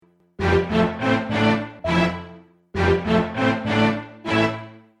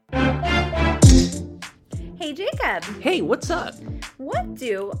Jacob. Hey, what's up? What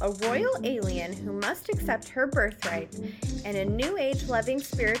do a royal alien who must accept her birthright and a new age loving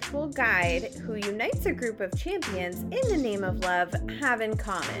spiritual guide who unites a group of champions in the name of love have in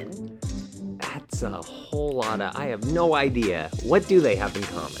common? That's a whole lot of... I have no idea. What do they have in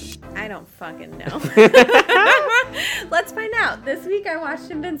common? I don't fucking know. Let's find out. This week I watched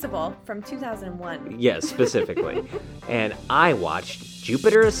Invincible from 2001. Yes, specifically. And I watched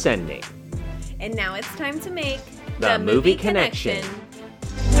Jupiter Ascending. And now it's time to make The Movie Connection.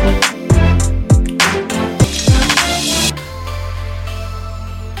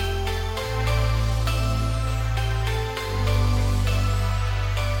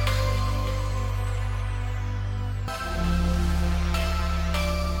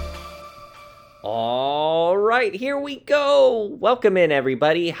 All right, here we go. Welcome in,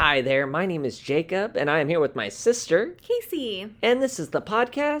 everybody. Hi there. My name is Jacob, and I am here with my sister, Casey. And this is the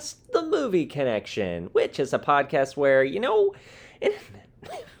podcast, The Movie Connection, which is a podcast where, I'm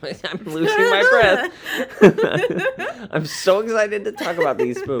losing my breath. I'm so excited to talk about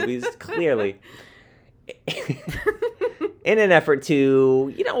these movies, clearly. In an effort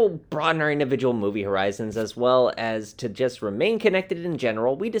to, broaden our individual movie horizons as well as to just remain connected in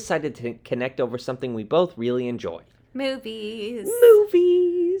general, we decided to connect over something we both really enjoy. Movies.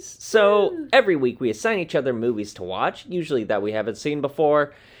 So every week we assign each other movies to watch, usually that we haven't seen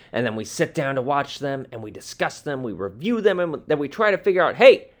before, and then we sit down to watch them, and we discuss them, we review them, and then we try to figure out,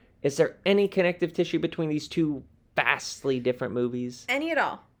 hey, is there any connective tissue between these two vastly different movies? Any at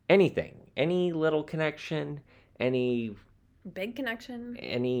all. Anything. Any little connection, any... big connection.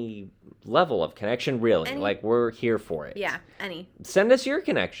 Any level of connection, really. Like, we're here for it. Yeah, any. Send us your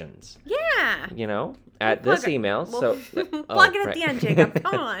connections. Yeah. At this email. Plug it at the end, Jacob.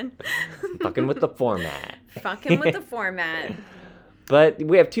 Come on. Fucking with the format. Fucking with the format. But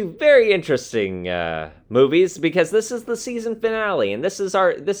we have two very interesting movies because this is the season finale, and this is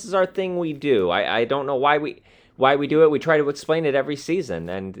our thing we do. I don't know why we do it. We try to explain it every season,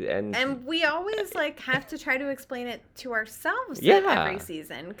 and we always have to try to explain it to ourselves every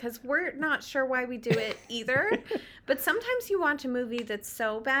season because we're not sure why we do it either. But sometimes you watch a movie that's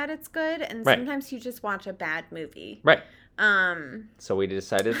so bad it's good, and sometimes you just watch a bad movie. Right. So we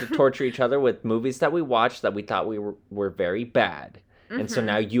decided to torture each other with movies that we watched that we thought were very bad, and so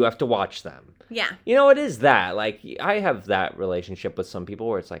now you have to watch them. Yeah. It is that. I have that relationship with some people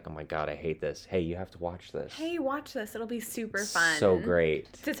where it's like, oh my God, I hate this. Hey, you have to watch this. Hey, watch this. It'll be super fun. So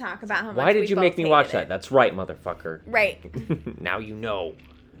great. To talk about how much Why did you make me watch that? That's right, motherfucker. Right. Now you know.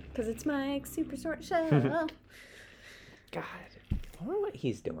 Because it's my super short show. God. I wonder what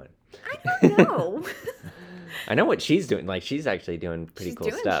he's doing. I don't know. I know what she's doing. She's actually doing pretty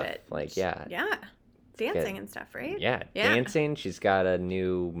cool stuff. Shit. Yeah. Yeah. Dancing and stuff, right? Yeah, dancing. She's got a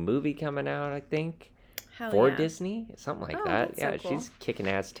new movie coming out, I think, Disney, something like that. Yeah, so cool. She's kicking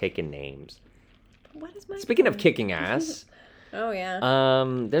ass, taking names. What is my Speaking of kicking ass, oh yeah,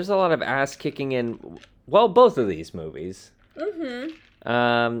 there's a lot of ass kicking in. Well, both of these movies.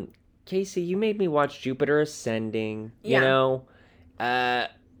 Mm-hmm. Casey, you made me watch Jupiter Ascending. Yeah.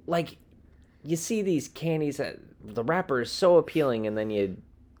 You see these candies that the wrapper is so appealing, and then you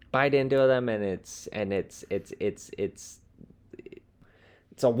bite into them, and it's a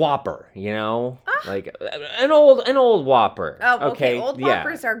Whopper, like an old Whopper. Oh, okay. Old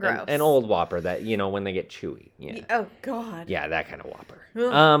Whoppers are gross. An old Whopper that when they get chewy. Yeah. Oh God. Yeah, that kind of Whopper.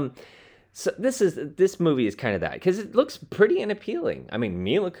 So this movie is kind of that because it looks pretty and appealing. I mean,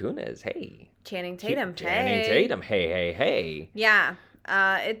 Mila Kunis, hey. Channing Tatum, hey. Yeah.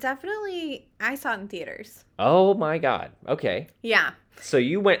 It definitely. I saw it in theaters. Oh my God. Okay. Yeah. So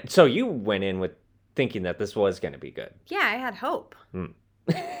you went in with thinking that this was going to be good. Yeah, I had hope.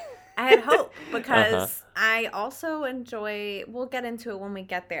 I had hope because I also enjoy. We'll get into it when we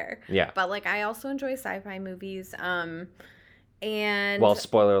get there. Yeah. But I also enjoy sci-fi movies. And well,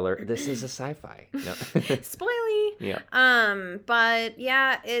 spoiler alert, this is a sci-fi. No. Spoily. Yeah. But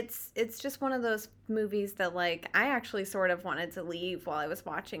yeah, it's just one of those movies that I actually sort of wanted to leave while I was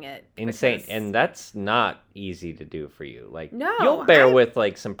watching it. Insane. And that's not easy to do for you. No, you'll bear with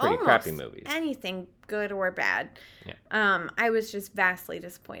some pretty crappy movies. Anything good or bad. Yeah. I was just vastly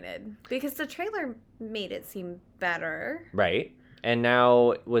disappointed because the trailer made it seem better. Right. And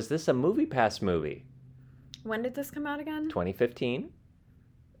now, was this a Movie Pass movie? When did this come out again? 2015.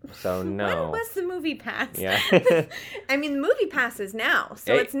 So no. When was the Movie Pass? Yeah. I mean, the Movie Pass is now,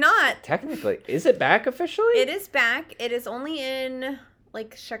 so it's not. Technically, is it back officially? It is back. It is only in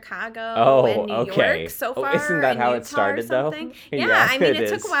like Chicago and New York so far. Isn't that how Utah it started though? Yeah, I mean, it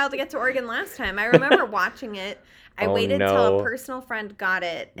took a while to get to Oregon last time. I remember watching it. I waited till a personal friend got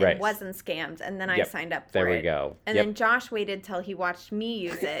it and wasn't scammed, and then I signed up for it. There we go. And then Josh waited till he watched me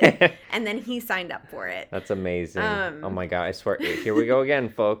use it, and then he signed up for it. That's amazing. Oh my God, I swear. Here we go again,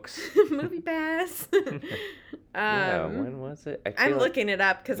 folks. Movie Pass. Yeah, when was it? I'm looking it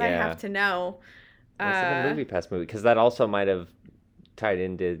up because I have to know. Was it a Movie Pass movie? Because that also might have tied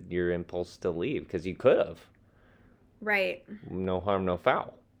into your impulse to leave, because you could have. Right. No harm, no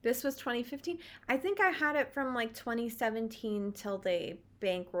foul. This was 2015. I think I had it from like 2017 till they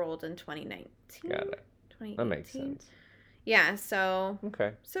bankrolled in 2019. Got it. That makes sense. Yeah, so.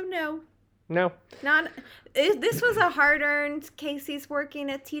 Okay. So no. No. This was a hard-earned Casey's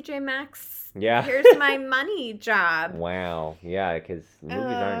working at TJ Maxx. Yeah. Here's my money job. Wow. Yeah, because movies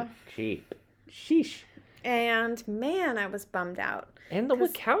aren't cheap. Sheesh. And man, I was bummed out. And the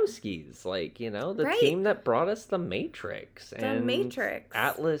Wachowskis, like, you know, the team that brought us The Matrix.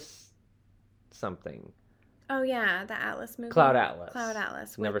 Atlas something. Oh, yeah, the Atlas movie. Cloud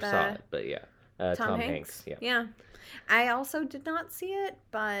Atlas. Never saw it, but yeah. Tom Hanks. Yeah. I also did not see it,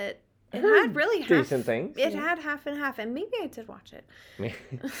 but it had really decent things. It had half and half, and maybe I did watch it.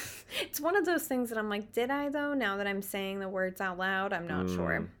 It's one of those things that I'm like, did I, though? Now that I'm saying the words out loud, I'm not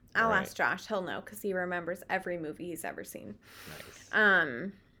sure. I'll ask Josh. He'll know because he remembers every movie he's ever seen. Nice.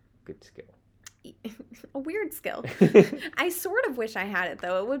 Good skill. A weird skill. I sort of wish I had it,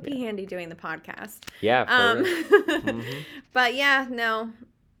 though. It would be handy doing the podcast. Yeah. But yeah, no.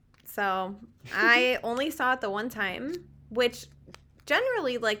 So I only saw it the one time, which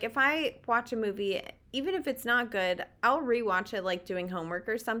generally, like, if I watch a movie, even if it's not good, I'll rewatch it, like doing homework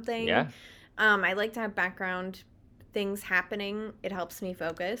or something. Yeah. I like to have background things happening. It helps me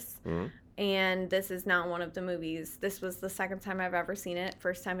focus. And this is not one of the movies. This was the second time I've ever seen it.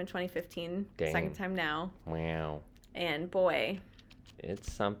 First time in 2015. Dang. Second time now. Wow. And boy.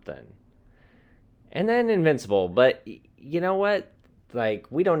 It's something. And then Invincible. But you know what? Like,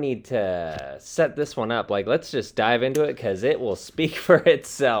 we don't need to set this one up. Like, let's just dive into it because it will speak for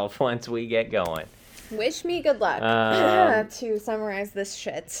itself once we get going. Wish me good luck to summarize this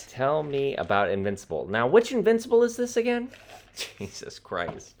shit. Tell me about Invincible. Now, which Invincible is this again? Jesus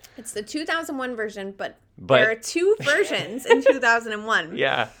Christ. It's the 2001 version, but there are two versions in 2001.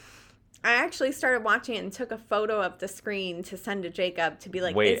 Yeah. I actually started watching it and took a photo of the screen to send to Jacob to be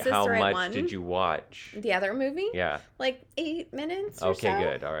like, is this the right one? Wait, how much did you watch? The other movie? Yeah. Like 8 minutes or so. Okay,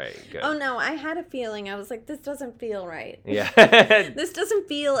 good. All right, good. Oh, no, I had a feeling. I was like, this doesn't feel right. Yeah. This doesn't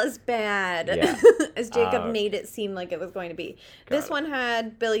feel as bad as Jacob made it seem like it was going to be. This one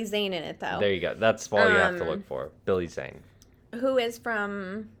had Billy Zane in it, though. There you go. That's all you have to look for. Billy Zane. Who is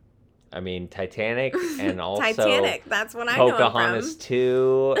from... I mean, Titanic and also Titanic. That's what I know him from. Pocahontas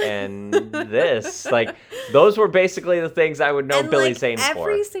 2 and this. Like, those were basically the things I would know Billy Zane for.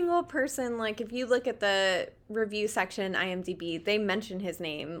 Every single person, like, if you look at the review section, IMDb, they mention his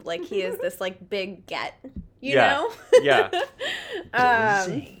name. Like, he is this, like, big get, you know? Yeah.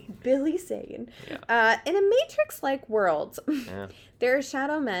 Billy Zane. Yeah. In a Matrix-like world, there are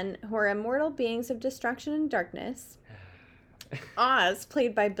shadow men who are immortal beings of destruction and darkness. Oz,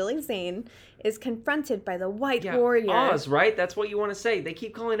 played by Billy Zane, is confronted by the White Warrior. Oz, right? That's what you want to say. They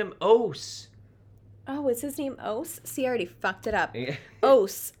keep calling him Os. Oh, is his name Os? See, I already fucked it up.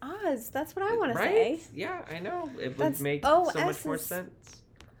 Os. Oz. That's what I want to say. Yeah, I know. It would make so much more sense.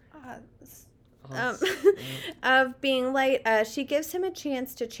 Oz. Of being light, she gives him a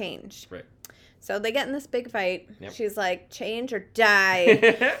chance to change. Right. So they get in this big fight. Yep. She's like, change or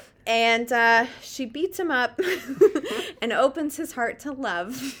die. And she beats him up and opens his heart to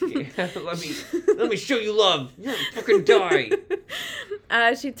love. Let me show you love. You'll fucking die.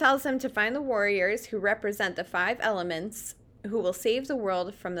 She tells him to find the warriors who represent the 5 elements who will save the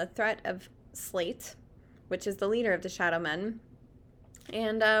world from the threat of Slate, which is the leader of the Shadow Men.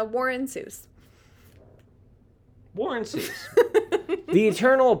 And war ensues. War ensues. The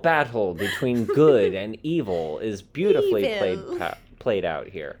eternal battle between good and evil is beautifully played out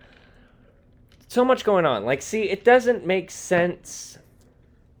here. So much going on. Like, see, it doesn't make sense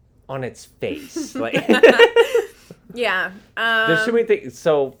on its face. Like, yeah. There's too many things.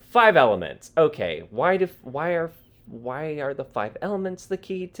 So 5 elements. Okay, why are the 5 elements the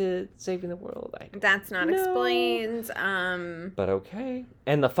key to saving the world? That's not explained. But okay.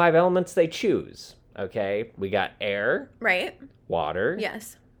 And the 5 elements they choose. Okay, we got air. Right. Water.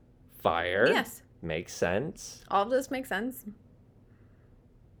 Yes. Fire. Yes. Makes sense. All of this makes sense.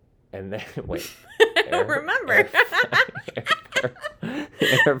 And then, wait. I don't remember.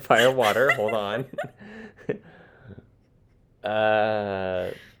 Air, fire, water. Hold on.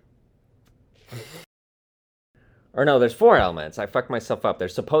 Or no, there's 4 elements. I fucked myself up.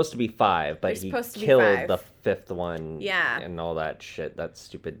 There's supposed to be 5, but he killed the 5th one. Yeah. And all that shit. That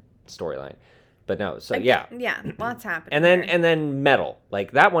stupid storyline. But no, so yeah. Yeah, lots happening. And then metal.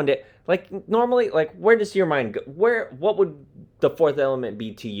 Like that one did. Like normally, like where does your mind go? What would the 4th element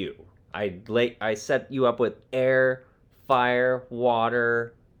be to you? I set you up with air, fire,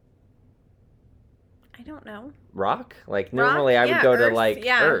 water. I don't know. Rock? Like normally I would go Earth, to like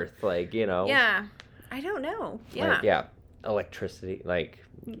Earth, like, you know. Yeah. I don't know. Yeah. Like, yeah. Electricity, like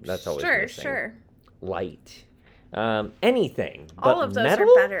that's always missing. Sure. Light. Anything. All of those metal?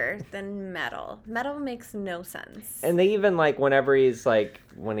 are better than metal. Metal makes no sense. And they even like whenever he's like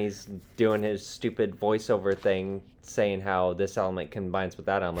when he's doing his stupid voiceover thing saying how this element combines with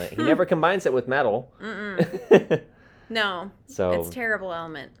that element, he never combines it with metal. No. So it's terrible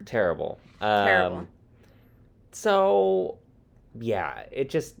element. Terrible. Terrible. So yeah,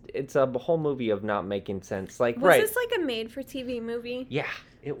 it's a whole movie of not making sense. Like, was this like a made-for-TV movie? Yeah,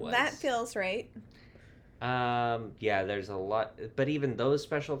 it was. That feels right. Yeah, there's a lot, but even those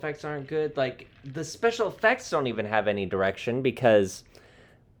special effects aren't good. Like, the special effects don't even have any direction because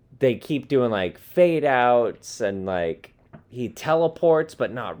they keep doing like fade outs and like he teleports,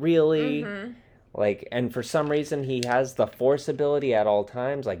 but not really. Mm-hmm. Like, and for some reason he has the force ability at all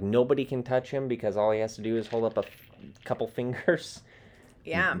times. Like, nobody can touch him because all he has to do is hold up a couple fingers.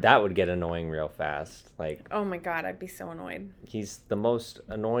 Yeah. That would get annoying real fast. Like, oh my god, I'd be so annoyed. He's the most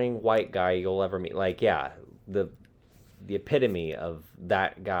annoying white guy you'll ever meet. Like, yeah, the epitome of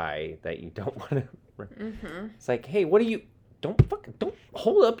that guy that you don't want to. Mm-hmm. It's like, hey, what are you? Don't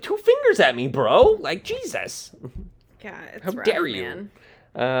hold up 2 fingers at me, bro. Like, Jesus. Yeah, it's how rough, dare you?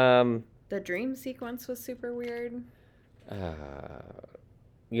 Man. The dream sequence was super weird.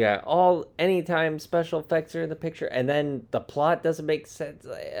 Yeah, anytime special effects are in the picture, and then the plot doesn't make sense.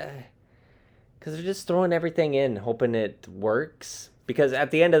 Because they're just throwing everything in, hoping it works. Because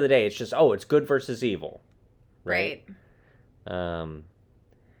at the end of the day, it's just, it's good versus evil. Right. And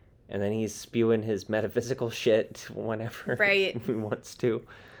then he's spewing his metaphysical shit whenever he wants to.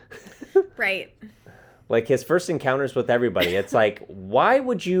 Right. Like his first encounters with everybody, it's like, why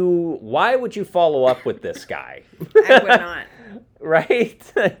would you follow up with this guy? I would not.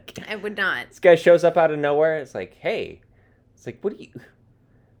 Right? Like, I would not. This guy shows up out of nowhere. It's like, hey. It's like, what do you...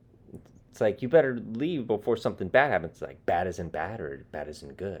 It's like, you better leave before something bad happens. It's like, bad isn't bad or bad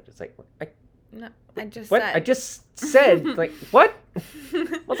isn't good. It's like, no, I just what? said. I just said, like, what?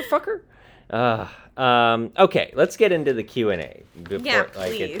 Motherfucker? Okay, let's get into the Q&A before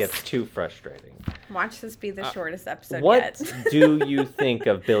it gets too frustrating. Watch this be the shortest episode yet. What do you think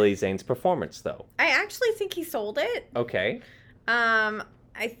of Billy Zane's performance, though? I actually think he sold it. Okay.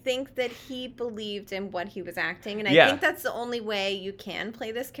 I think that he believed in what he was acting, and I think that's the only way you can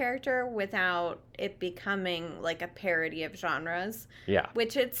play this character without it becoming like a parody of genres. Yeah.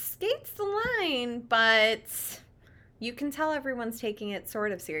 Which it skates the line, but you can tell everyone's taking it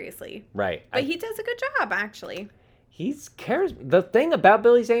sort of seriously. Right. But he does a good job, actually. He's The thing about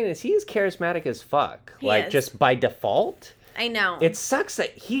Billy Zane is he's charismatic as fuck. He is. Just by default. I know. It sucks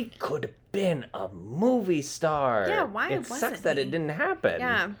that he could have been a movie star. Yeah, why it wasn't sucks that it didn't happen.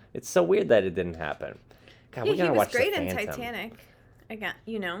 Yeah. It's so weird that it didn't happen. God, we gotta watch The Phantom. He was great in Titanic. Again,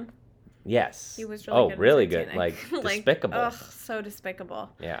 you know. Yes. He was really good in Titanic. Good. Like, despicable. Ugh, so despicable.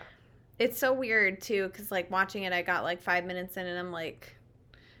 Yeah. It's so weird, too, because, like, watching it, I got, like, 5 minutes in, and I'm like...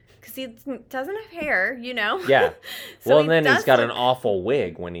 Because he doesn't have hair, you know? Yeah. So and then he's got an awful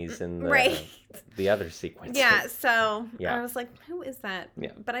wig when he's in the other sequence. Yeah, so I was like, who is that?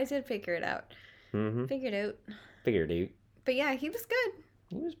 Yeah. But I did figure it out. Mm-hmm. Figured out. But yeah, he was good.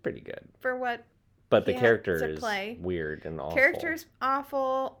 He was pretty good. For what? But the character is weird and awful. Character's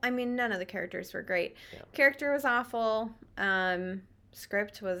awful. I mean, none of the characters were great. Yeah. Character was awful.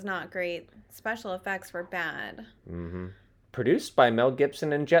 Script was not great. Special effects were bad. Mm-hmm. Produced by Mel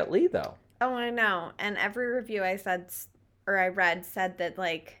Gibson and Jet Li, though. Oh, I know. And every review I read said that,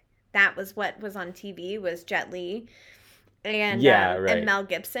 like, that was what was on TV was Jet Li and Mel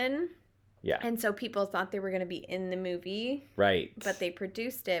Gibson. Yeah. And so people thought they were going to be in the movie. Right. But they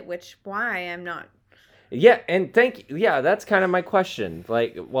produced it, why I'm not. Yeah, and that's kind of my question.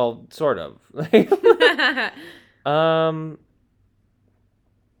 Like, well, sort of.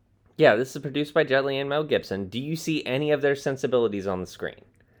 Yeah, this is produced by Jet Li and Mel Gibson. Do you see any of their sensibilities on the screen?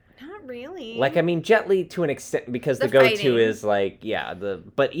 Not really. Like, I mean, Jet Li to an extent, because the go-to fighting is, like,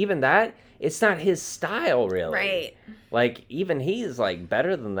 but even that, it's not his style, really. Right. Like, even he's, like,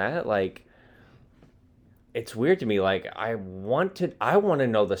 better than that. Like, it's weird to me. Like, I want to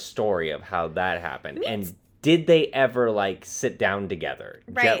know the story of how that happened. did they ever, like, sit down together?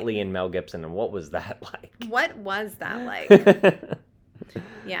 Right. Jet Li and Mel Gibson, and what was that like? What was that like?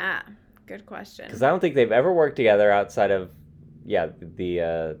 Yeah, good question. Because I don't think they've ever worked together outside of, the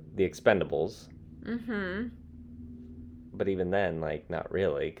Expendables. Mm-hmm. But even then, like, not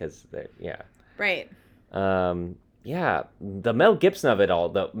really, because, Right. Yeah, the Mel Gibson of it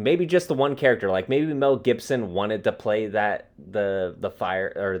all, maybe just the one character, like, maybe Mel Gibson wanted to play the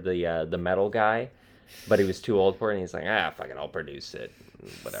fire, or the metal guy, but he was too old for it, and he's like, fuck it, I'll produce it,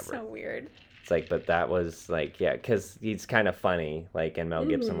 whatever. So weird. It's like, but that was, like, because he's kind of funny, like, and Mel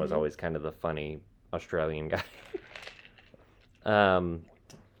Gibson was always kind of the funny Australian guy.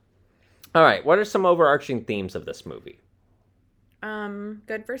 All right, what are some overarching themes of this movie?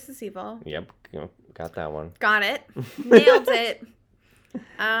 Good versus evil. Yep, got that one. Got it. Nailed it.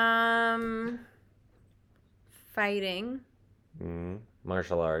 Fighting.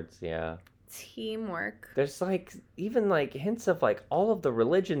 Martial arts, yeah. Teamwork. There's, like, even, like, hints of, like, all of the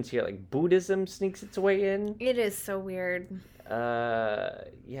religions here. Like, Buddhism sneaks its way in. It is so weird.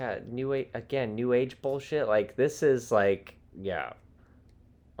 New Age bullshit. Like, this is, like,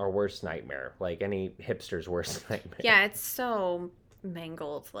 our worst nightmare. Like, any hipster's worst nightmare. Yeah, it's so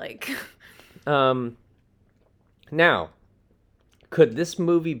mangled, like. Now, could this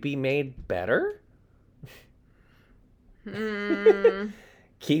movie be made better?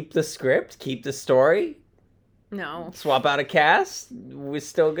 Keep the script, keep the story. No. Swap out a cast. We're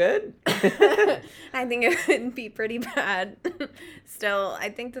still good. I think it would be pretty bad. Still, I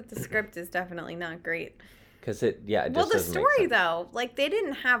think that the script is definitely not great. Because it just well, the doesn't make story sense. though, like they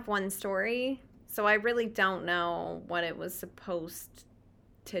didn't have one story, so I really don't know what it was supposed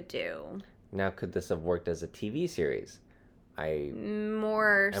to do. Now, could this have worked as a TV series?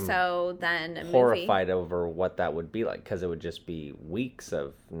 More so than a horrified over what that would be like, because it would just be weeks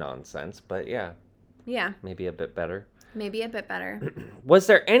of nonsense. But yeah, maybe a bit better. Was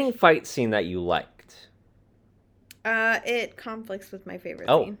there any fight scene that you liked? It conflicts with my favorite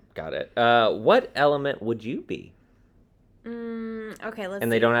scene. Got it. What element would you be? Okay, let's.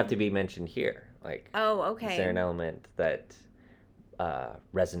 And they don't have to be mentioned here. Like, okay. Is there an element that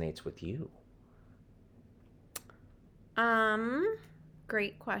resonates with you?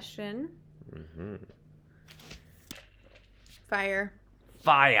 Great question. Fire.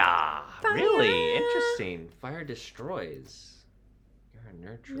 Really interesting. Fire destroys. You're a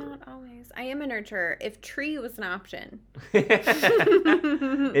nurturer. Not always. I am a nurturer. If tree was an option.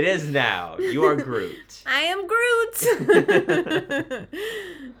 It is now. You are Groot. I am Groot.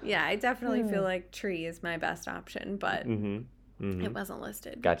 Yeah, I definitely feel like tree is my best option, but it wasn't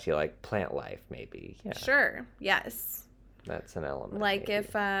listed. Got you, like plant life, maybe. Yeah. Sure. Yes. That's an element. Like maybe.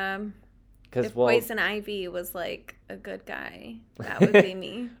 if Poison Ivy was like a good guy, that would be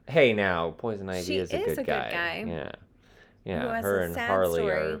me. Hey, now Poison Ivy is a good guy. Yeah. Her and Harley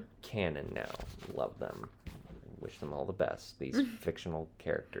are canon now. Love them. Wish them all the best. These fictional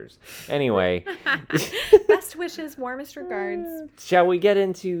characters. Anyway. Best wishes, warmest regards. Shall we get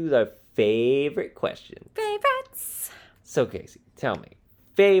into the favorite question? Favorites. So, Casey, tell me.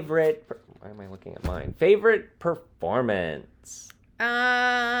 Why am I looking at mine? Favorite performance?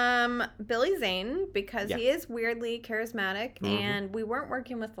 Billy Zane, because he is weirdly charismatic, and we weren't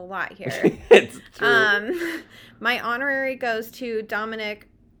working with a lot here. It's true. My honorary goes to Dominic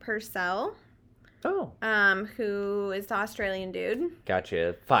Purcell. Oh. Who is the Australian dude.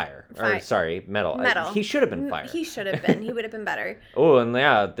 Gotcha. Fire. Or, sorry, metal. He should have been fire. He should have been. He would have been better. Oh, and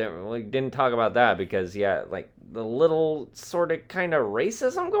we didn't talk about that because, like, the little sort of kind of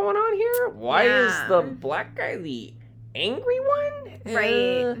racism going on here. Why is the black guy the angry one?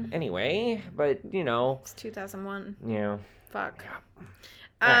 Right. Anyway, but, It's 2001. Yeah. Fuck.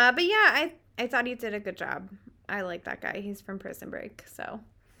 Yeah. But yeah, I thought he did a good job. I like that guy. He's from Prison Break, so.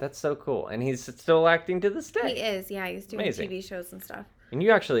 That's so cool. And he's still acting to this day. He is, yeah. He's doing Amazing. TV shows and stuff. And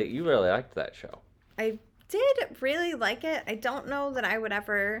you really liked that show. I did really like it. I don't know that I would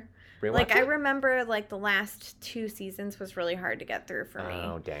ever... Rewatch I it? remember, the last 2 seasons was really hard to get through for me.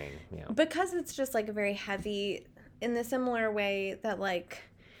 Oh, dang. Yeah. Because it's just, a very heavy... In the similar way that,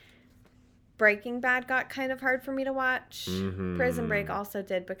 Breaking Bad got kind of hard for me to watch. Mm-hmm. Prison Break also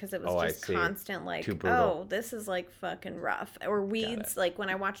did because it was just constant, Too brutal. oh, this is, fucking rough. Or Weeds, when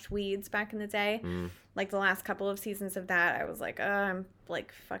I watched Weeds back in the day, the last couple of seasons of that, I was like, oh, I'm,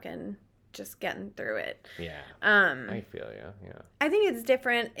 fucking just getting through it. Yeah. I feel you, yeah. I think it's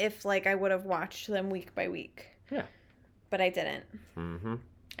different if, I would have watched them week by week. Yeah. But I didn't. Mm-hmm.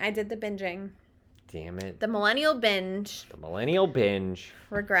 I did the binging. Damn it. The millennial binge. The millennial binge.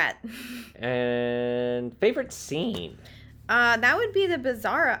 Regret. And favorite scene? That would be the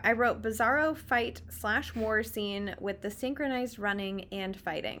Bizarro. I wrote Bizarro fight/war scene with the synchronized running and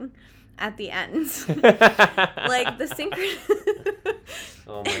fighting at the end. Like the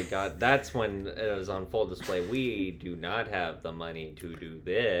Oh my god, that's when it was on full display. We do not have the money to do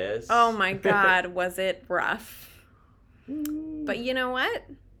this. Oh my god, was it rough. But you know what?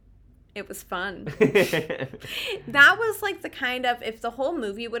 It was fun. That was like the kind of, if the whole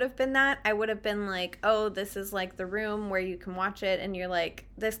movie would have been that, I would have been like, oh, this is like The Room where you can watch it and you're like,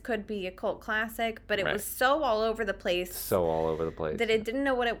 this could be a cult classic. But it was so all over the place. So all over the place. That it didn't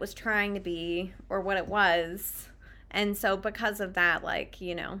know what it was trying to be or what it was. And so because of that, like,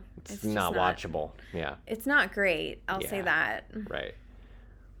 you know. It's not watchable. Yeah. It's not great. I'll say that. Right.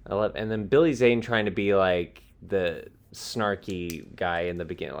 And then Billy Zane trying to be like the snarky guy in the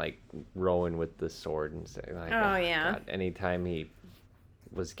beginning, like rowing with the sword and saying, like, oh yeah. God, anytime he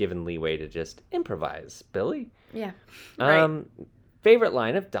was given leeway to just improvise, Billy. Yeah. Right. Favorite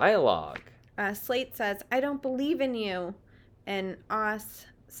line of dialogue. Slate says, "I don't believe in you," and Oz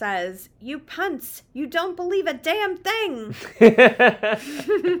says, "You punts, you don't believe a damn thing."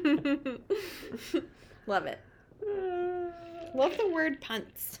 Love it. Love the word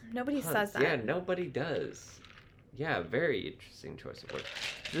punts. Nobody says that. Yeah, nobody does. Yeah, very interesting choice of words.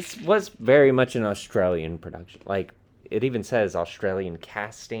 This was very much an Australian production. Like, it even says Australian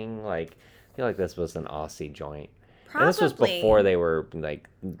casting. Like, I feel like this was an Aussie joint. Probably. And this was before they were, like,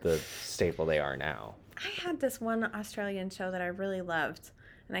 the staple they are now. I had this one Australian show that I really loved,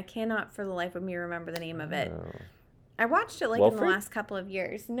 and I cannot for the life of me remember the name of it. I watched it, like, in the last couple of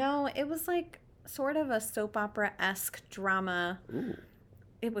years. No, it was, like, sort of a soap opera-esque drama. Ooh.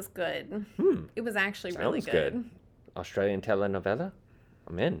 It was good. It was actually really good. Australian telenovela?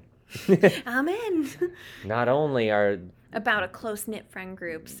 I'm in. I'm in. Not only are... About a close-knit friend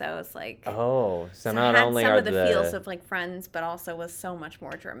group, so it's like... Oh, so not had only some are of the feels of, like, Friends, but also was so much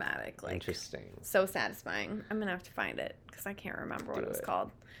more dramatic. Like, interesting. So satisfying. I'm going to have to find it, because I can't remember what it was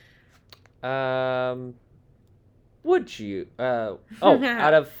called. Would you...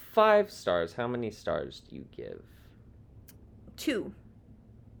 out of 5 stars, how many stars do you give? 2.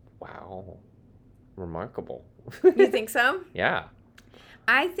 Wow. Remarkable. You think so? Yeah.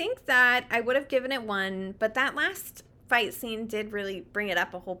 I think that I would have given it 1, but that last fight scene did really bring it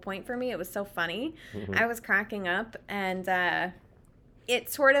up a whole point for me. It was so funny. Mm-hmm. I was cracking up, and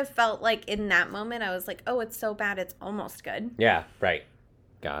it sort of felt like in that moment I was like, oh, it's so bad it's almost good. Yeah, right.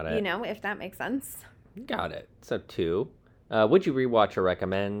 Got it. You know, if that makes sense. Got it. So 2. Would you rewatch or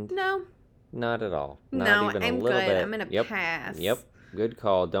recommend? No. Not at all. Not even a little bit. I'm going to pass. Yep. Good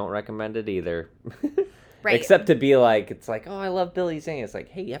call. Don't recommend it either. Right. Except to be like, it's like, oh, I love Billy Zane. It's like,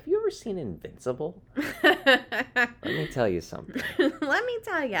 hey, have you ever seen Invincible? Let me tell you something. Let me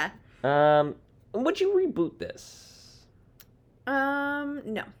tell you. Would you reboot this?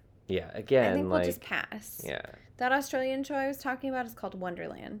 No. Yeah, again, I think we'll just pass. Yeah. That Australian show I was talking about is called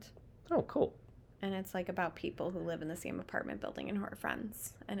Wonderland. Oh, cool. And it's like about people who live in the same apartment building and who are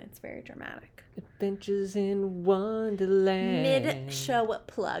friends. And it's very dramatic. Adventures in Wonderland. Mid-show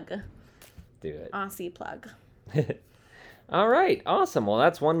plug. Do it. Aussie plug. All right. Awesome. Well,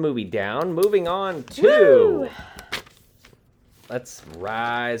 that's one movie down. Moving on to... Woo! Let's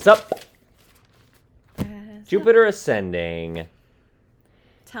rise up. Jupiter Ascending.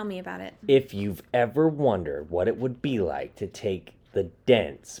 Tell me about it. If you've ever wondered what it would be like to take the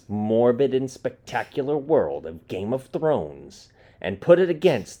dense, morbid, and spectacular world of Game of Thrones and put it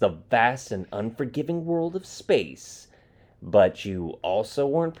against the vast and unforgiving world of space, but you also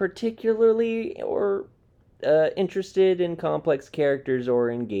weren't particularly interested in complex characters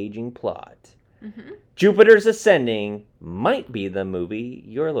or engaging plot, Jupiter's Ascending might be the movie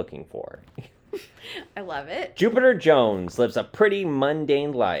you're looking for. I love it. Jupiter Jones lives a pretty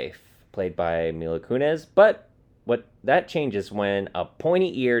mundane life, played by Mila Kunis, but what that changes when a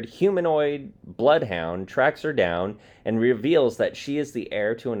pointy-eared humanoid bloodhound tracks her down and reveals that she is the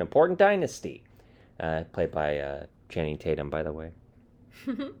heir to an important dynasty, played by Channing Tatum, by the way.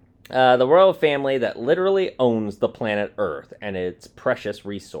 The royal family that literally owns the planet Earth and its precious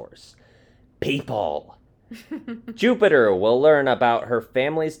resource. People. Jupiter will learn about her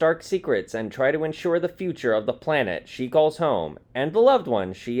family's dark secrets and try to ensure the future of the planet she calls home and the loved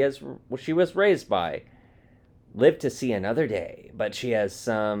one she was raised by. Live to see another day, but she has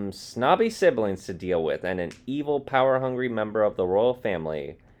some snobby siblings to deal with and an evil, power-hungry member of the royal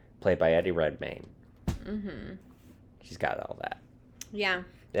family, played by Eddie Redmayne. Mm-hmm. She's got all that. Yeah,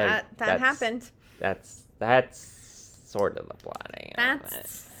 that happened. That's sort of the plotting.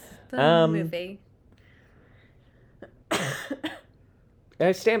 That's the movie.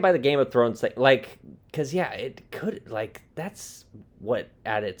 I stand by the Game of Thrones thing. Like, because, yeah, it could, like, that's what,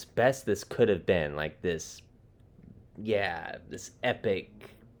 at its best, this could have been. Like, this epic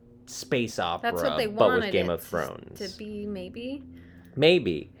space opera, That's what they but wanted with Game of Thrones. To be, maybe.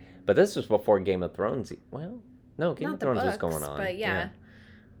 Maybe. But this was before Game of Thrones. Well, no, Game Not of Thrones books, was going on. But yeah.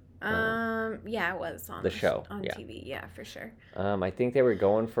 Yeah, it was on the show on TV. Yeah, for sure. I think they were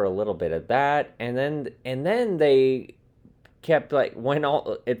going for a little bit of that, and then they kept like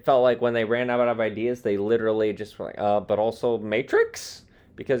it felt like when they ran out of ideas, they literally just were like, but also Matrix,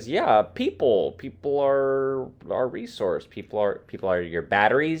 because people are our resource. People are your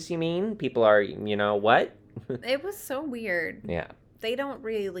batteries. You mean people are what? It was so weird. Yeah. They don't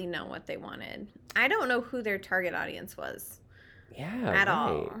really know what they wanted. I don't know who their target audience was. Yeah, at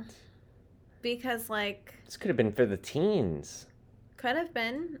all. Because, like... This could have been for the teens. Could have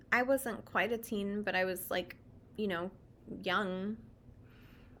been. I wasn't quite a teen, but I was, like, young.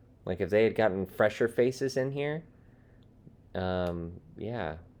 Like, if they had gotten fresher faces in here,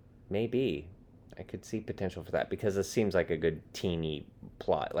 yeah, maybe. I could see potential for that, because this seems like a good teeny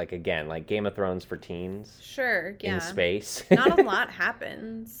plot. Like, again, like Game of Thrones for teens. Sure, yeah. In space. Not a lot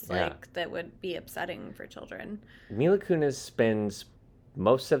happens, Yeah. that would be upsetting for children. Mila Kunis spends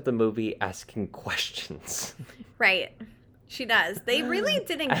most of the movie asking questions. Right. She does. They really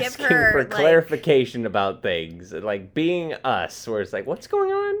didn't give asking her, for clarification about things. Like, being us, where it's like, what's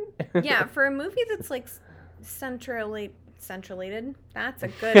going on? Yeah, for a movie that's, like, centralated. That's a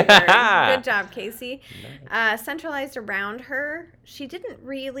good word. Good job, Casey. Nice. Centralized around her. She didn't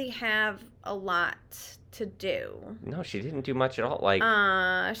really have a lot to do. No, she didn't do much at all. Like,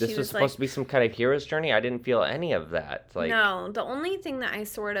 this was supposed like, to be some kind of hero's journey. I didn't feel any of that. Like, no, the only thing that I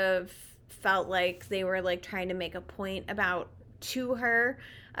sort of felt like they were like trying to make a point to her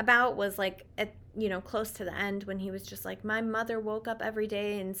was like at close to the end, when he was just like, my mother woke up every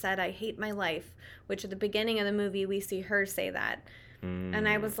day and said, I hate my life, which at the beginning of the movie we see her say that. And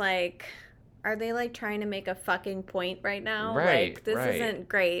I was like, are they like trying to make a fucking point right now? Right, like, this isn't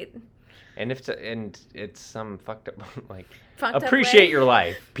great. And it's some fucked up, like, fucked appreciate up your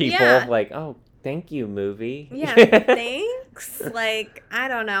life, people. Yeah. Like, oh, thank you, movie. Yeah, thanks. Like, I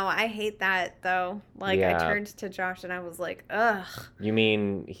don't know. I hate that, though. Like, yeah. I turned to Josh and I was like, ugh. You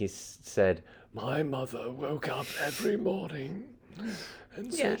mean he said, my mother woke up every morning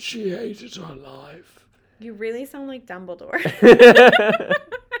and said she hated her life. You really sound like Dumbledore.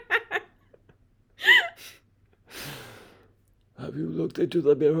 Have you looked into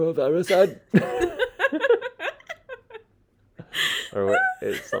the mirror of Erised? Or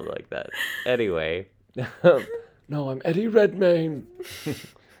it's something like that. Anyway. No, I'm Eddie Redmayne.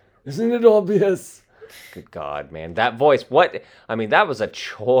 Isn't it obvious? Good God, man. That voice, what? I mean, that was a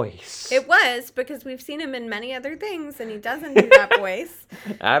choice. It was, because we've seen him in many other things, and he doesn't do that voice.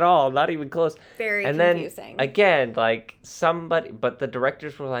 At all. Not even close. Very confusing. Then, again, like, but the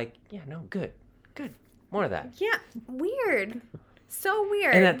directors were like, yeah, no, good. More of that. Yeah, weird. So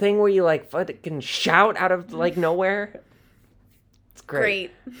weird. And that thing where you, like, fucking shout out of, like, nowhere. It's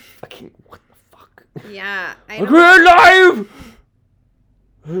great. Fucking, what the fuck? Yeah. We're alive!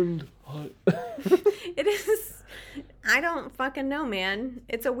 And it is. I don't fucking know, man.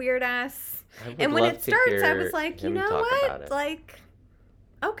 It's a weird ass. And when it starts, I was like, you know what? Like,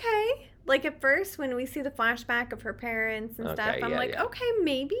 okay. Like, at first, when we see the flashback of her parents and stuff, I'm like, okay,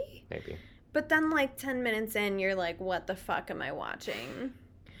 maybe. But then, like, 10 minutes in, you're like, what the fuck am I watching?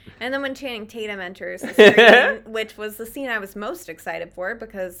 And then when Channing Tatum enters the screen, which was the scene I was most excited for,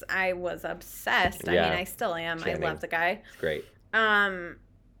 because I was obsessed. I mean, I still am. Channing. I love the guy. Great.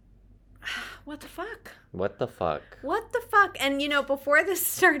 What the fuck? What the fuck? What the fuck? And, before this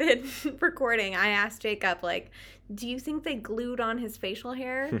started recording, I asked Jacob, like, do you think they glued on his facial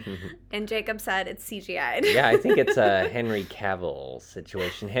hair? And Jacob said it's CGI'd. Yeah, I think it's a Henry Cavill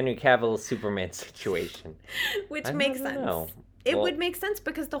situation. Henry Cavill Superman situation. Which makes sense. It would make sense,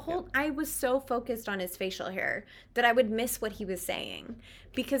 because I was so focused on his facial hair that I would miss what he was saying,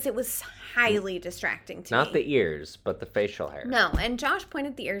 because it was highly distracting to me. Not the ears, but the facial hair. No, and Josh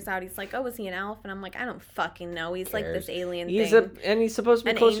pointed the ears out. He's like, oh, is he an elf? And I'm like, I don't fucking know. He's like this alien thing. And he's supposed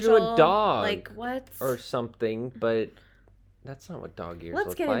to be closer to a dog. Like, what? Or something, but that's not what dog ears look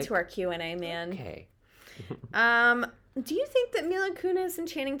like. Let's get into our Q&A, man. Okay. Do you think that Mila Kunis and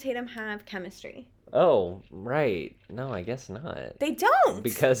Channing Tatum have chemistry? Oh, right. No, I guess not. They don't.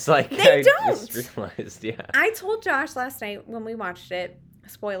 Because, like, I just realized, I told Josh last night when we watched it,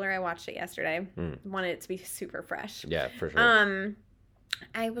 spoiler, I watched it yesterday. Wanted it to be super fresh. Yeah, for sure.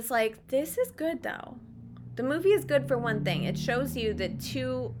 I was like, this is good, though. The movie is good for one thing. It shows you that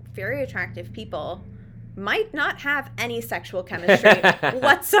two very attractive people might not have any sexual chemistry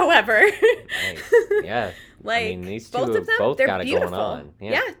whatsoever. Nice. Yeah. Like, I mean, these two both of them, both they're got beautiful. it going on.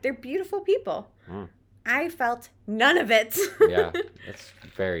 Yeah, they're beautiful people. Mm. I felt none of it. Yeah, that's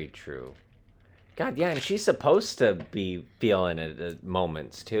very true. God, yeah, and she's supposed to be feeling it at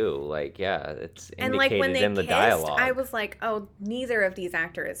moments too. Like, yeah, it's indicated and like when they in the kissed, dialogue. I was like, oh, neither of these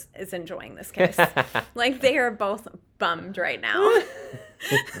actors is enjoying this kiss. Like, they are both bummed right now.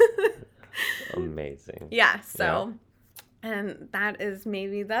 Amazing. Yeah, so, and that is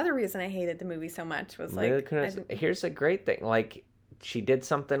maybe the other reason I hated the movie so much was like, here's a great thing. Like, she did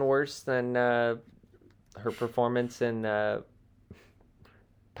something worse than her performance in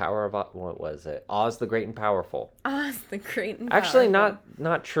Power of what was it? Oz the Great and Powerful. Oz the Great and Actually, Powerful.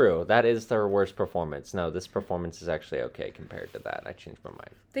 not true. That is their worst performance. No, this performance is actually okay compared to that. I changed my mind.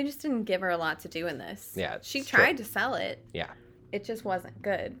 They just didn't give her a lot to do in this. Yeah, she tried to sell it. Yeah. It just wasn't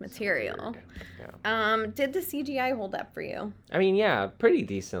good material. Yeah. Did the CGI hold up for you? I mean, yeah, pretty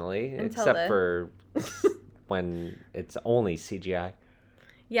decently, except for when it's only CGI.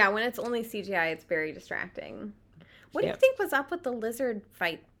 Yeah, when it's only CGI, it's very distracting. What do you think was up with the lizard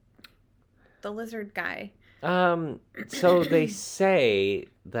fight? The lizard guy. So they say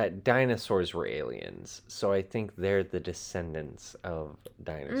that dinosaurs were aliens. So I think they're the descendants of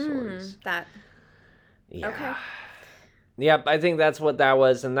dinosaurs. Yeah. Okay. Yep, I think that's what that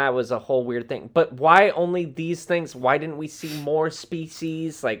was, and that was a whole weird thing. But why only these things? Why didn't we see more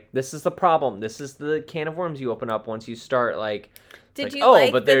species? Like, this is the problem. This is the can of worms you open up once you start, like... Did you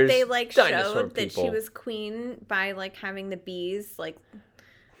like that they, like, showed that she was queen by, like, having the bees, like...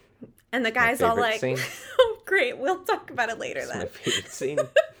 And the guy's all like, oh, great, we'll talk about it later then. That's my favorite scene.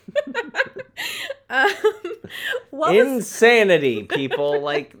 Insanity, people.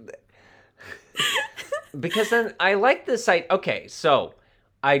 Like... Because then I like this site. Okay, so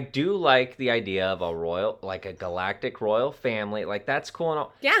I do like the idea of a royal, like a galactic royal family. Like, that's cool and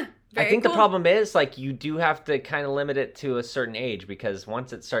all. Yeah, I think the problem is, like, you do have to kind of limit it to a certain age, because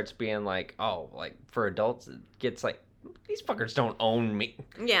once it starts being like, oh, like, for adults, it gets like, these fuckers don't own me.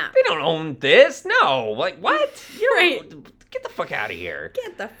 Yeah. They don't own this. No. Like, what? You're right. Get the fuck out of here.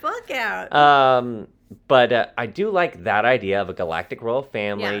 Get the fuck out. But I do like that idea of a galactic royal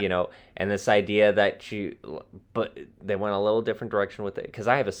family, you know, and this idea that but they went a little different direction with it. Because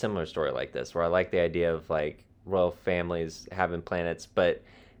I have a similar story like this, where I like the idea of, like, royal families having planets, but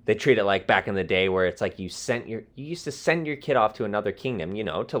they treat it like back in the day where it's like you used to send your kid off to another kingdom, you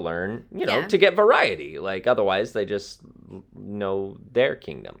know, to learn, you know, to get variety. Like, otherwise they just know their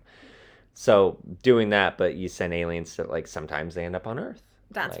kingdom. So doing that, but you send aliens to, like, sometimes they end up on Earth.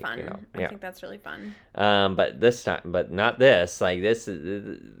 That's like, fun. You know, I think that's really fun. But this time, but not this. Like, this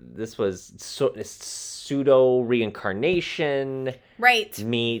was pseudo reincarnation. Right.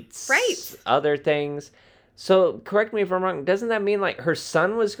 Meets other things. So, correct me if I'm wrong. Doesn't that mean, like, her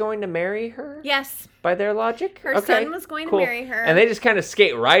son was going to marry her? Yes. By their logic? Her son was going to marry her. And they just kind of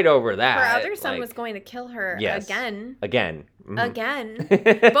skate right over that. Her other son was going to kill her again. Again. Mm-hmm.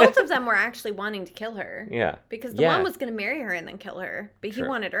 Again. Both of them were actually wanting to kill her. Yeah. Because the one was going to marry her and then kill her. But he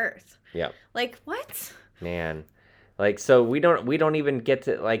wanted Earth. Yeah. Like, what? Man. Like, so we don't even get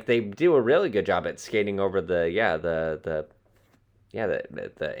to, like, they do a really good job at skating over the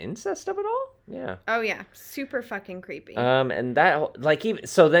incest of it all. Yeah. Oh yeah, super fucking creepy. And that, like,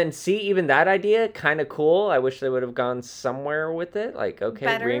 even that idea kind of cool. I wish they would have gone somewhere with it. Like, okay,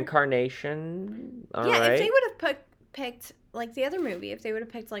 better. Reincarnation. All right. If they would have picked like the other movie, if they would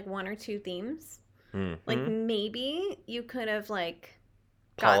have picked like one or two themes, like maybe you could have like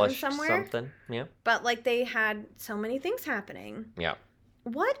gotten somewhere. Something. Yeah. But like they had so many things happening. Yeah.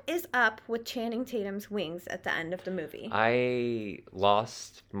 What is up with Channing Tatum's wings at the end of the movie? I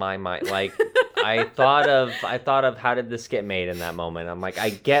lost my mind. Like, I thought of how did this get made in that moment. I'm like, I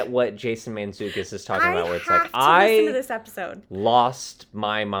get what Jason Mantzoukas is talking about, where it's like, listen to this episode. Lost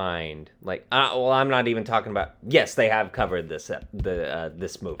my mind. Like, I'm not even talking about. Yes, they have covered this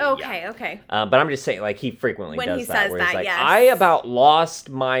movie. Okay. But I'm just saying, like, he frequently when does he that. Says where that, he's like, yes. I about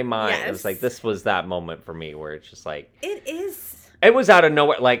lost my mind. Yes. It's like, this was that moment for me where it's just like, it is. It was out of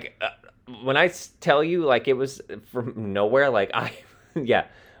nowhere. Like, when I tell you, like, it was from nowhere, like,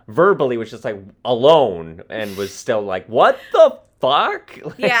 verbally was just, like, alone and was still like, what the fuck?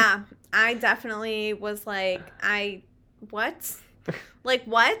 Like, yeah, I definitely was like, what? Like,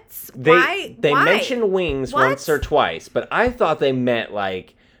 what? They mentioned wings once or twice, but I thought they meant,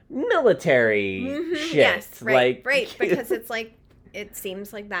 like, military shit. Yes, right, like, because it's like, it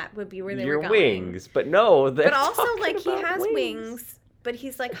seems like that would be where they were going. Wings, but no. But also, like, he has wings but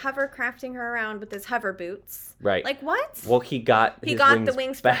he's like hovercrafting her around with his hover boots. Right. Like what? Well, he got the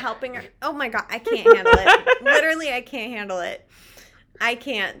wings for helping her. Oh my god, I can't handle it. Literally, I can't handle it. I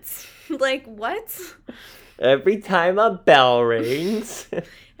can't. Like what? Every time a bell rings.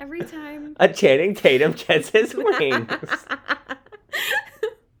 Every time a Channing Tatum gets his wings.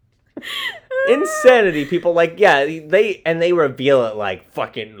 Insanity. People like, yeah, they reveal it like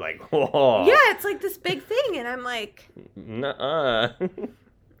fucking like, whoa. Yeah, it's like this big thing, and I'm like, nuh-uh.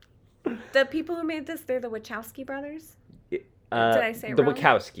 The people who made this, they're the Wachowski brothers. Did I say it the wrong?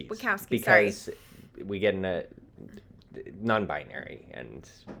 Wachowskis? Wachowski, because sorry. We get in a non-binary, and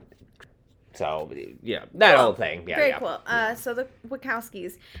so yeah, that whole thing. Yeah, very cool. So the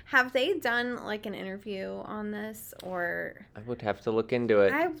Wachowskis, have they done like an interview on this, or? I would have to look into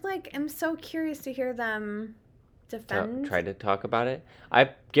it. I am so curious to hear them defend. Try to talk about it.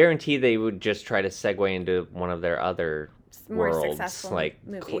 I guarantee they would just try to segue into one of their other more worlds, successful like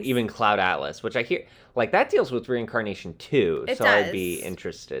movies. Even Cloud Atlas, which I hear like that deals with reincarnation too. It so does. I'd be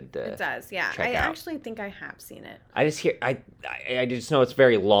interested to. It does, yeah. I actually think I have seen it. I just hear I just know it's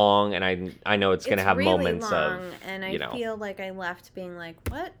very long, and I know it's going to have really moments long, of and I feel like I left being like,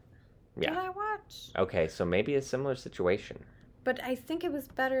 what did I watch? Okay, so maybe a similar situation. But I think it was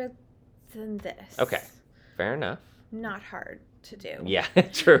better than this. Okay, fair enough. Not hard to do. Yeah,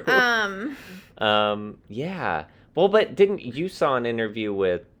 true. Yeah. Well, but didn't you saw an interview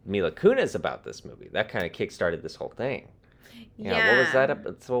with Mila Kunis about this movie? That kind of kickstarted this whole thing. Yeah. What was that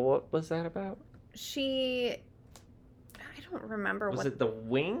about? So what was that about? I don't remember. Was it the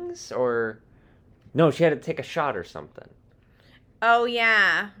wings or? No, she had to take a shot or something. Oh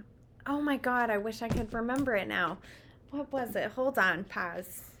yeah. Oh my god, I wish I could remember it now. What was it? Hold on,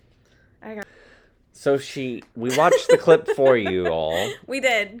 pause. So we watched the clip for you all. We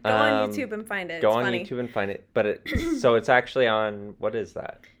did. Go on YouTube and find it. Go on YouTube and find it. But so it's actually on, what is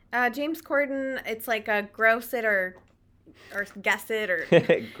that? James Corden, it's like a gross it or guess it or...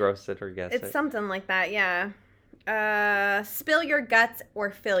 Gross it or guess it. It's something like that, yeah. Spill your guts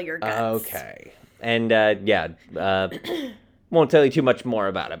or fill your guts. Okay. And won't tell you too much more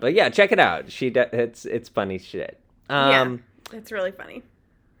about it. But yeah, check it out. It's funny shit. Yeah, it's really funny.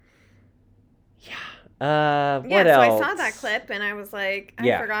 Yeah. What so else? I saw that clip and I was like,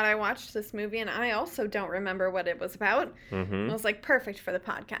 I forgot I watched this movie and I also don't remember what it was about. Mm-hmm. I was like, perfect for the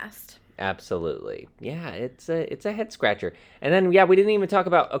podcast. Absolutely. Yeah, it's a head scratcher. And then we didn't even talk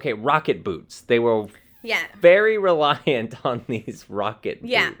about rocket boots. They were very reliant on these rocket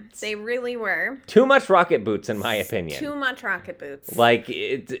boots. Yeah, they really were. Too much rocket boots, in my opinion. Too much rocket boots. Like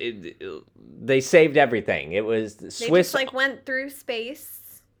they saved everything. It was Swiss. They just went through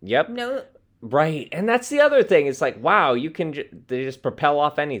space. Yep. No. Right, and that's the other thing. It's like, wow, they just propel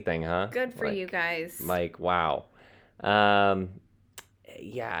off anything, huh? Good for you guys. Like, wow. Yeah,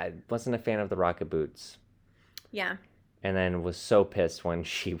 I wasn't a fan of the rocket boots. Yeah. And then was so pissed when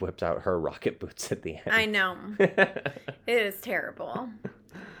she whipped out her rocket boots at the end. I know. It is terrible.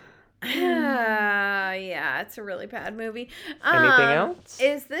 Yeah, it's a really bad movie. Anything else?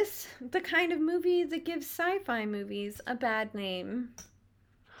 Is this the kind of movie that gives sci-fi movies a bad name?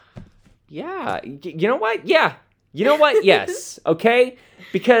 Yeah. You know what? Yeah. You know what? Yes. Okay?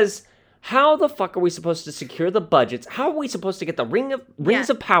 Because how the fuck are we supposed to secure the budgets? How are we supposed to get the Rings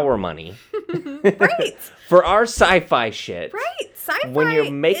of Power money? Right. For our sci-fi shit. Right. Sci-fi when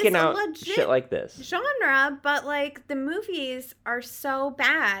you're making is out a legit shit like this. Genre, but the movies are so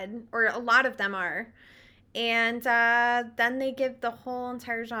bad, or a lot of them are. And then they give the whole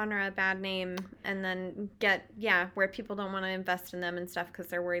entire genre a bad name and then where people don't want to invest in them and stuff because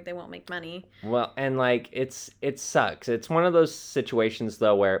they're worried they won't make money. Well, and it sucks. It's one of those situations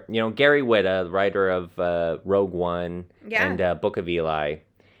though where, Gary Whitta, the writer of Rogue One and Book of Eli,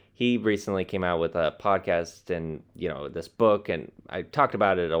 he recently came out with a podcast and, this book, and I talked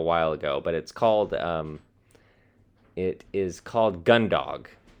about it a while ago, but it's called Gundog.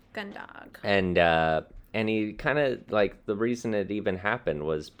 Gundog. And he kind of, the reason it even happened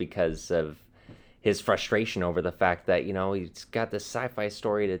was because of his frustration over the fact that, he's got this sci-fi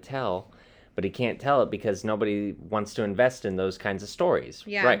story to tell, but he can't tell it because nobody wants to invest in those kinds of stories.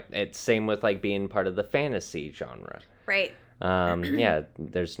 Yeah. Right. It's same with, being part of the fantasy genre. Right. Yeah,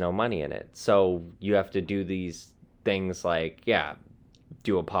 there's no money in it. So you have to do these things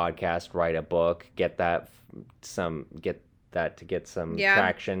do a podcast, write a book, get that to get some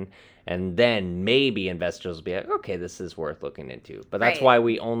traction, and then maybe investors will be like, okay, this is worth looking into. But that's why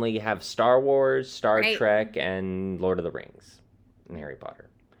we only have Star Wars, Star Trek, and Lord of the Rings, and Harry Potter.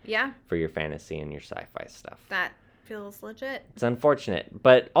 Yeah. For your fantasy and your sci-fi stuff. That feels legit. It's unfortunate,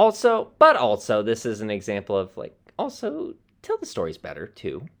 but also, this is an example of also tell the stories better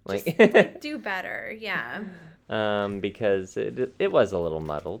too. Like do better, yeah. Because it was a little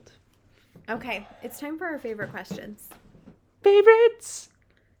muddled. Okay, it's time for our favorite questions. Favorites?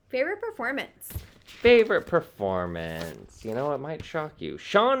 Favorite performance. Favorite performance. You know, it might shock you.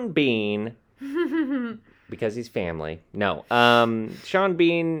 Sean Bean, because he's family. No, Sean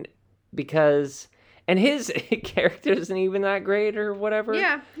Bean, because... And his character isn't even that great or whatever.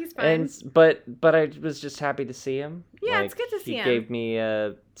 Yeah, he's fine. But I was just happy to see him. Yeah, it's good to see him. He gave me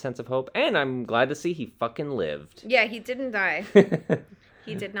a sense of hope. And I'm glad to see he fucking lived. Yeah, he didn't die.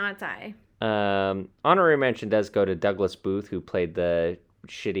 He did not die. Honorary mention does go to Douglas Booth, who played the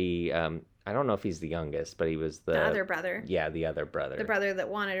shitty... I don't know if he's the youngest, but he was the other brother. Yeah, the other brother. The brother that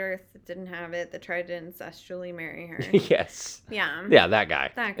wanted Earth, that didn't have it, that tried to incestually marry her. Yes. Yeah. Yeah, that guy.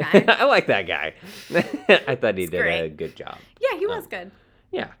 That guy. I like that guy. I thought he did a good job. Yeah, he was good.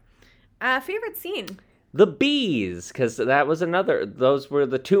 Yeah. Favorite scene? The bees, because that was another. Those were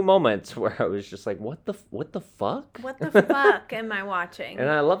the two moments where I was just like, "What the fuck? What the fuck am I watching?" And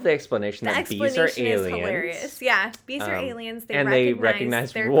I love the explanation that bees are aliens. Is hilarious. Yeah, bees are aliens. They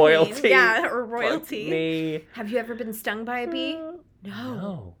recognize royalty. Queen. Yeah, or royalty. Fuck me. Have you ever been stung by a bee?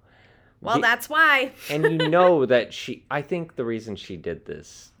 No. Well, that's why. And you know that I think the reason she did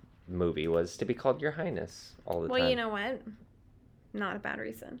this movie was to be called Your Highness all the time. Well, you know what? Not a bad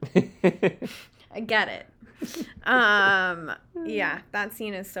reason. I get it. Yeah, that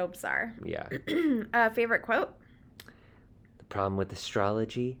scene is so bizarre. Yeah. Favorite quote? The problem with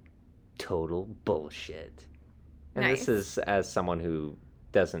astrology, total bullshit. And Nice. This is as someone who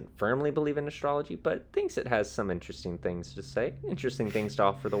doesn't firmly believe in astrology, but thinks it has some interesting things to say, interesting things to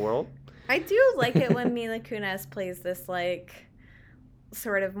offer the world. I do like it when Mila Kunis plays this, like,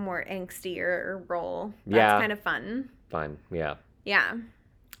 sort of more angstier role. That's kind of fun. Fun, yeah. Yeah.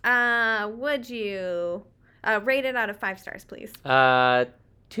 Would you rate it out of 5 stars, please?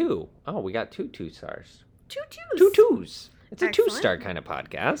 2. Oh, we got 2 stars. 2 twos. 2 twos. It's Excellent. a 2-star kind of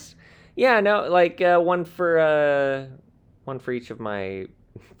podcast. Yeah, no, like one for each of my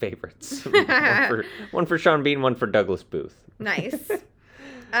favorites. one for Sean Bean, one for Douglas Booth. Nice.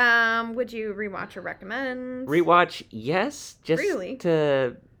 Would you rewatch or recommend? Rewatch, yes. Really?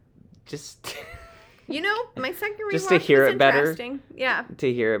 You know, my second rewatch just to hear was it better. Interesting. Yeah.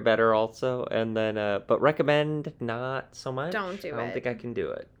 To hear it better also. And then, but recommend, not so much. Don't do it. I don't think I can do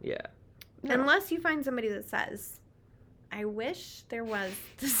it. Yeah. No. Unless you find somebody that says, I wish there was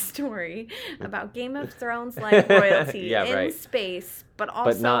the story about Game of Thrones like royalty in space, but also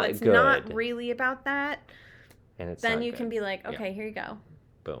it's not really about that. And it's then you can be like, okay, here you go.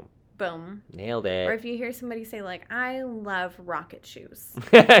 Boom. Boom. Nailed it. Or if you hear somebody say, like, I love rocket shoes.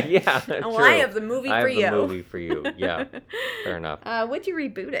 Yeah. Well, I have the movie for you. I have the movie for you. Yeah. Fair enough. Would you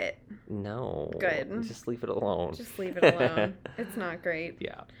reboot it? No. Good. Just leave it alone. Just leave it alone. It's not great.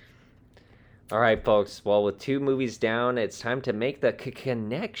 Yeah. All right, folks. Well, with 2 movies down, it's time to make the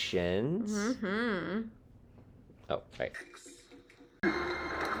connections. Mm-hmm. Oh, right.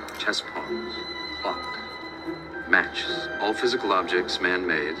 Chess pawns, clock, matches, all physical objects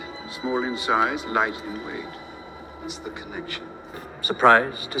man-made. Small in size, light in weight. It's the connection.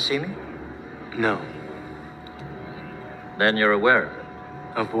 Surprised to see me? No. Then you're aware of it.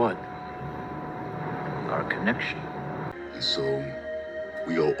 Of what? Our connection. And so,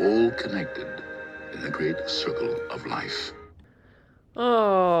 we are all connected in the great circle of life.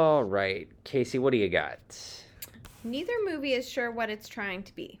 All right. Casey, what do you got? Neither movie is sure what it's trying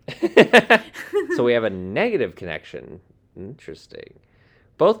to be. So we have a negative connection. Interesting.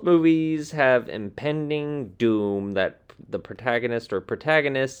 Both movies have impending doom that the protagonist or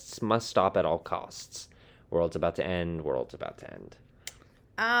protagonists must stop at all costs. World's about to end. World's about to end.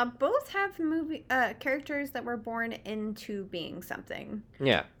 Both have characters that were born into being something.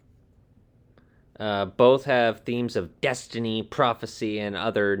 Yeah. Both have themes of destiny, prophecy, and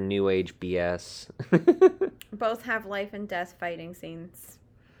other New Age BS. Both have life and death fighting scenes.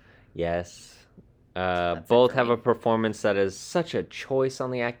 Yes. Both have a performance that is such a choice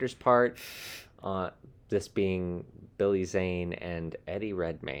on the actor's part. This being Billy Zane and Eddie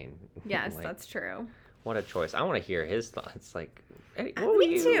Redmayne. Yes, that's true. What a choice. I want to hear his thoughts. Like, Eddie,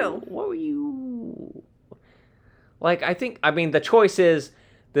 too. What were you... Like, the choice is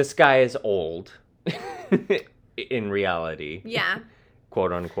this guy is old. In reality. Yeah.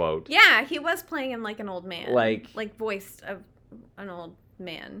 Quote unquote. Yeah, he was playing him like an old man. Like voiced of an old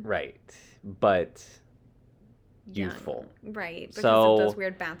man. Right. But youthful. Right. Because of those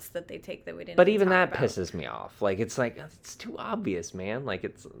weird baths that they take that we didn't. But even that about. pisses me off. Like it's too obvious, man. Like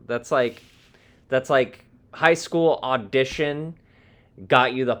that's like high school audition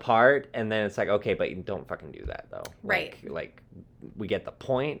got you the part, and then it's like, okay, but you don't fucking do that though. Right. Like we get the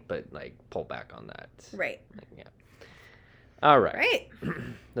point, but like pull back on that. Right. Yeah. All right. Right.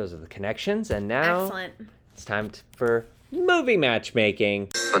 Those are the connections, and now Excellent. it's time for movie matchmaking.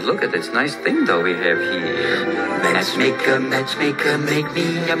 But look at this nice thing, though, we have here. Matchmaker, matchmaker, make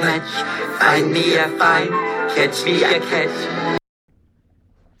me a match. Find me a find, catch me a catch.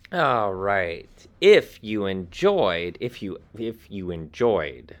 All right. If you enjoyed, okay,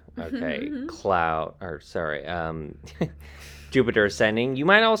 Jupiter Ascending, you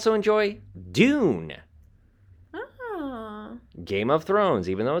might also enjoy Dune. Oh. Game of Thrones,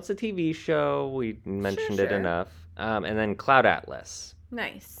 even though it's a TV show, we mentioned it enough. And then Cloud Atlas.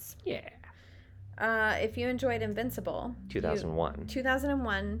 Nice. Yeah. If you enjoyed Invincible. 2001.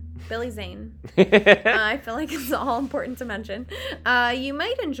 2001. Billy Zane. I feel like it's all important to mention. You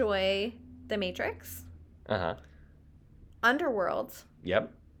might enjoy The Matrix. Uh-huh. Underworld.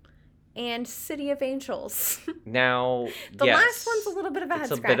 Yep. And City of Angels. Now, the last one's a little bit of a head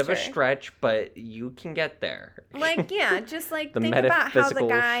scratcher. It's a bit of a stretch, but you can get there. Like, yeah, just like The think about how the metaphysical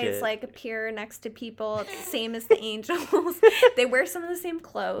guys shit. like appear next to people. It's the same as the angels. They wear some of the same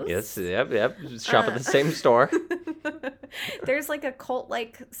clothes. Yes, yep. Shop at the same store. There's like a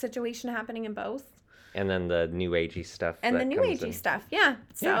cult-like situation happening in both. And then the new agey stuff. And the new agey stuff, yeah.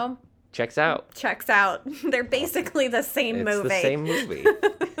 So yeah. Checks out. They're basically the same movie. It's the same movie.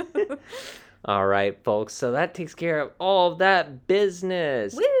 All right, folks. So that takes care of all of that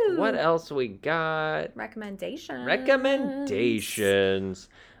business. Woo! What else we got? Recommendations.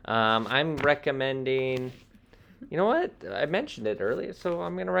 I'm recommending... You know what? I mentioned it earlier, so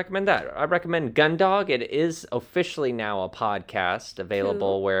I'm going to recommend that. I recommend Gundog. It is officially now a podcast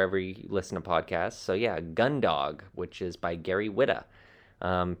available wherever you listen to podcasts. So yeah, Gundog, which is by Gary Whitta.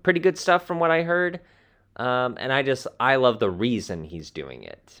 Pretty good stuff from what I heard. And I love the reason he's doing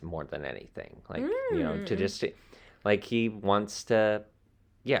it more than anything. Like, to just, like, he wants to,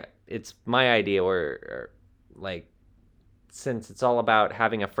 it's my idea or like, since it's all about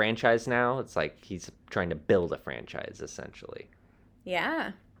having a franchise now, it's like he's trying to build a franchise essentially.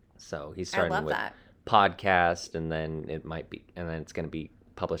 Yeah. So he's starting with that. podcast, and then it's going to be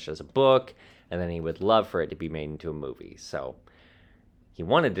published as a book, and then he would love for it to be made into a movie. So he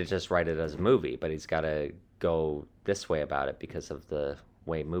wanted to just write it as a movie, but he's got to go this way about it because of the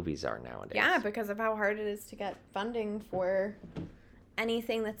way movies are nowadays. Yeah, because of how hard it is to get funding for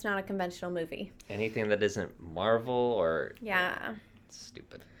anything that's not a conventional movie. Anything that isn't Marvel or... Yeah. It's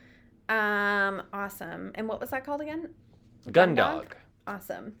stupid. Awesome. And what was that called again? Gundog.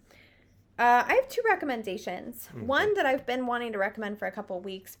 Awesome. I have two recommendations. Okay. One that I've been wanting to recommend for a couple of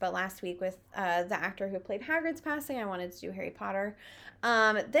weeks, but last week with the actor who played Hagrid's passing, I wanted to do Harry Potter.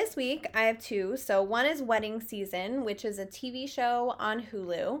 This week, I have two. So one is Wedding Season, which is a TV show on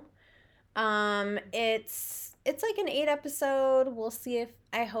Hulu. It's like an 8-episode. We'll see if...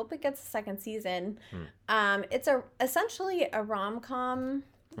 I hope it gets a second season. It's essentially a rom-com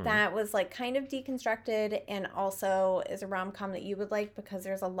that was like kind of deconstructed, and also is a rom-com that you would like because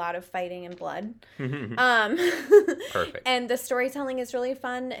there's a lot of fighting and blood. Perfect. And the storytelling is really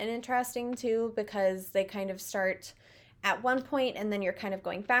fun and interesting too, because they kind of start at one point and then you're kind of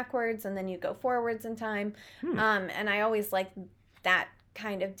going backwards and then you go forwards in time. And I always like that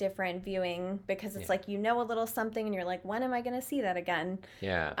kind of different viewing, because it's like, a little something and you're like, when am I going to see that again?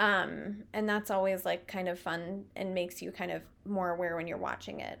 Yeah. And that's always like kind of fun and makes you kind of more aware when you're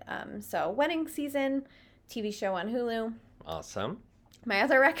watching it. So Wedding Season, TV show on Hulu. Awesome. My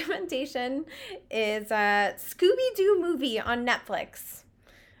other recommendation is a Scooby-Doo movie on Netflix.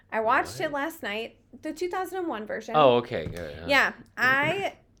 I watched it last night, the 2001 version. Oh, okay, good. Yeah,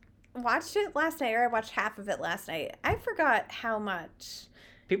 I watched it last night, or I watched half of it last night. I forgot how much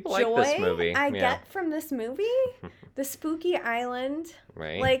people joy like this movie. I get from this movie. The spooky island.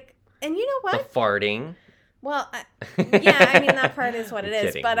 Right. Like, and you know what? The farting. Well, yeah, I mean, that part is what it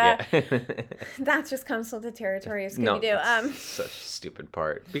is. Kidding, But yeah. that just comes with the territory of Scooby-Doo. No, such a stupid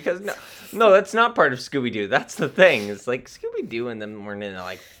part. Because, no, that's not part of Scooby-Doo. That's the thing. It's like Scooby-Doo and then we're into,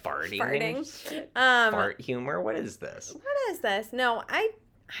 like, farting. Fart humor? What is this? What is this? No, I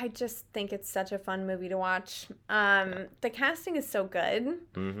just think it's such a fun movie to watch. The casting is so good.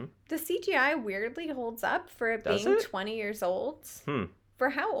 Mm-hmm. The CGI weirdly holds up for it being 20 years old.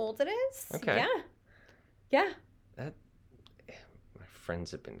 For how old it is. Okay. Yeah. My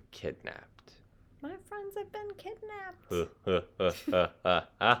friends have been kidnapped. My friends have been kidnapped.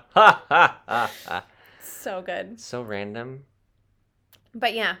 So good. So random.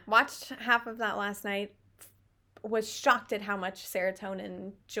 But yeah, watched half of that last night. was shocked at how much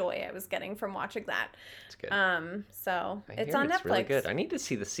serotonin joy I was getting from watching that. It's good. So it's on Netflix. It's really good. I need to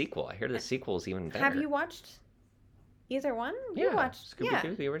see the sequel. I hear the sequel is even better. Have you watched either one? Yeah. You watched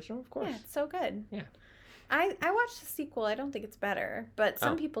Scooby-Doo, the original, of course. Yeah, it's so good. Yeah. I watched the sequel. I don't think it's better, but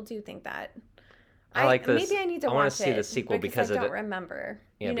some people do think that. I like this. Maybe I need to watch it. I want to see the sequel because I don't remember.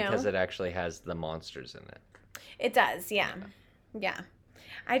 Yeah, because it actually has the monsters in it. It does, yeah. Yeah.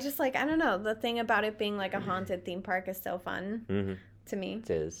 I just I don't know. The thing about it being like a haunted theme park is so fun to me.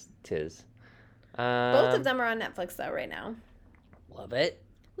 Tis. Both of them are on Netflix though right now. Love it.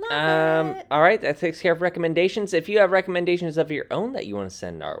 Love it. All right, that takes care of recommendations. If you have recommendations of your own that you want to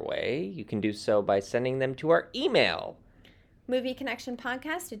send our way, you can do so by sending them to our email.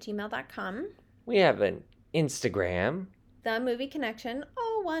 movieconnectionpodcast@gmail.com. We have an Instagram. The Movie Connection,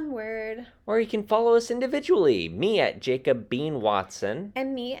 all one word. Or you can follow us individually. Me at Jacob Bean Watson.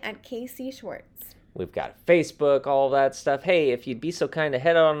 And me at KC Schwartz. We've got Facebook, all that stuff. Hey, if you'd be so kind to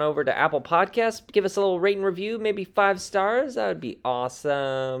head on over to Apple Podcasts, give us a little rate and review, maybe 5 stars. That would be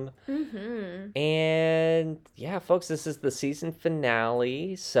awesome. Mm-hmm. And yeah, folks, this is the season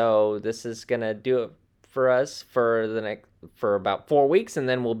finale. So this is going to do it for us for about 4 weeks, and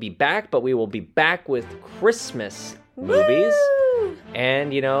then we'll be back. But we will be back with Christmas movies. Woo!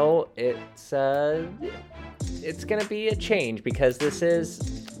 And, it's going to be a change because this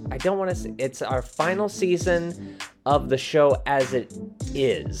is... I don't want to say it's our final season of the show as it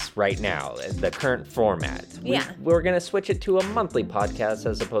is right now, the current format. We're going to switch it to a monthly podcast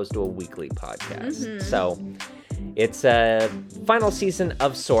as opposed to a weekly podcast. Mm-hmm. So it's a final season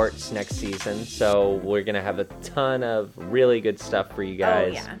of sorts next season. So we're going to have a ton of really good stuff for you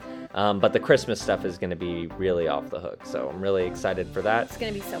guys. Oh, yeah. But the Christmas stuff is going to be really off the hook. So I'm really excited for that. It's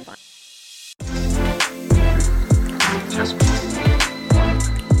going to be so fun.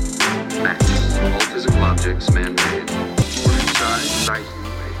 All physical objects man-made, or inside, sight and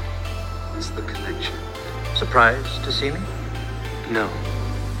way. It's the connection. Surprised to see me? No.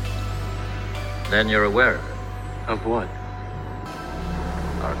 Then you're aware Of what?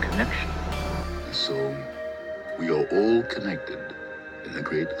 our connection. So, we are all connected in the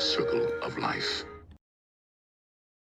great circle of life.